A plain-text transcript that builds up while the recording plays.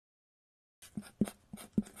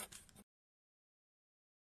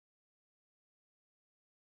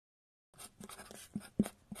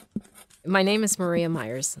My name is Maria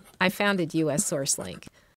Meyers. I founded USSourceLink.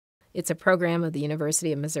 It's a program of the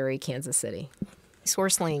University of Missouri, Kansas City.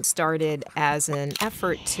 SourceLink started as an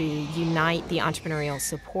effort to unite the entrepreneurial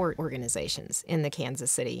support organizations in the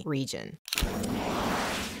Kansas City region.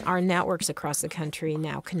 Our networks across the country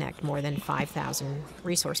now connect more than 5,000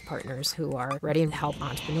 resource partners who are ready to help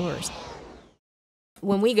entrepreneurs.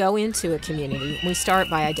 When we go into a community, we start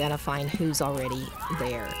by identifying who's already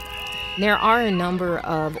there. There are a number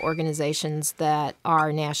of organizations that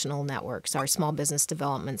are national networks, our small business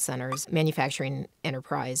development centers, manufacturing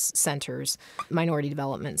enterprise centers, minority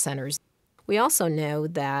development centers. We also know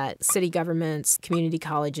that city governments, community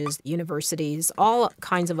colleges, universities, all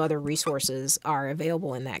kinds of other resources are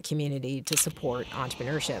available in that community to support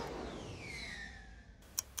entrepreneurship.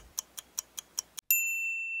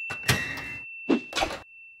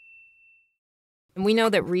 And we know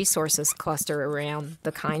that resources cluster around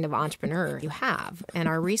the kind of entrepreneur you have, and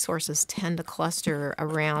our resources tend to cluster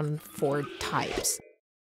around 4 types.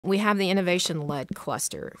 We have the innovation-led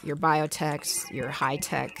cluster, your biotechs, your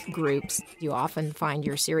high-tech groups. You often find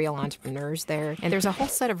your serial entrepreneurs there, and there's a whole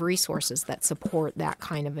set of resources that support that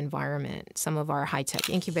kind of environment. Some of our high-tech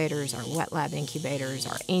incubators, our wet lab incubators,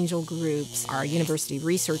 our angel groups, our university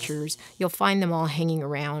researchers, you'll find them all hanging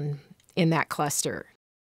around in that cluster.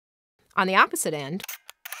 On the opposite end,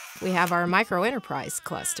 we have our micro-enterprise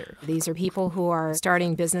cluster. These are people who are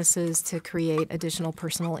starting businesses to create additional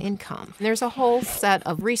personal income. And there's a whole set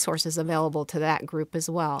of resources available to that group as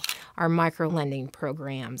well. Our micro-lending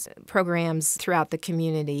programs throughout the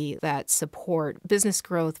community that support business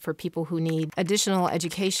growth for people who need additional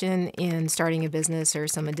education in starting a business or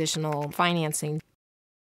some additional financing.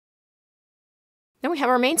 Then we have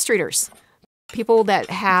our Main Streeters. People that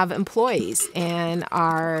have employees and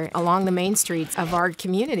are along the main streets of our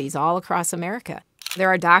communities all across America. There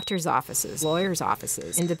are doctors' offices, lawyers'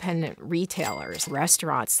 offices, independent retailers,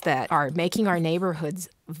 restaurants that are making our neighborhoods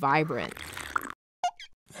vibrant.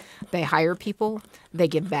 They hire people, they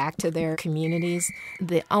give back to their communities.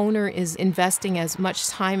 The owner is investing as much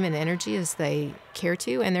time and energy as they care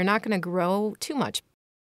to, and they're not going to grow too much.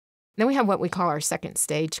 Then we have what we call our second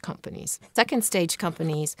stage companies. Second stage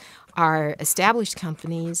companies are established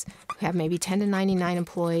companies who have maybe 10 to 99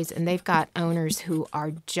 employees, and they've got owners who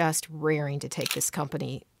are just raring to take this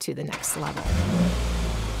company to the next level,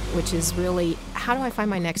 which is really, how do I find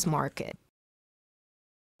my next market?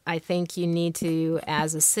 I think you need to,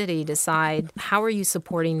 as a city, decide how are you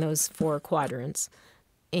supporting those 4 quadrants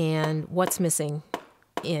and what's missing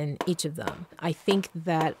in each of them. I think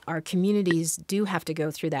that our communities do have to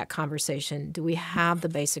go through that conversation. Do we have the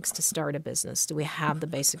basics to start a business? Do we have the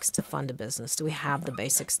basics to fund a business? Do we have the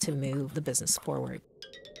basics to move the business forward?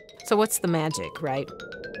 So what's the magic, right?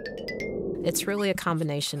 It's really a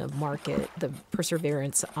combination of market, the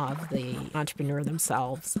perseverance of the entrepreneur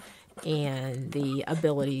themselves, and the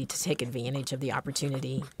ability to take advantage of the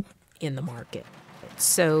opportunity in the market.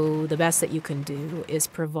 So the best that you can do is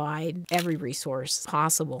provide every resource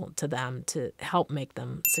possible to them to help make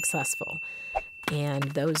them successful. And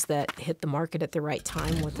those that hit the market at the right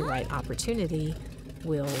time with the right opportunity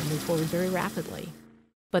will move forward very rapidly.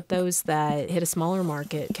 But those that hit a smaller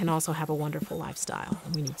market can also have a wonderful lifestyle.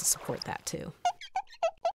 We need to support that too.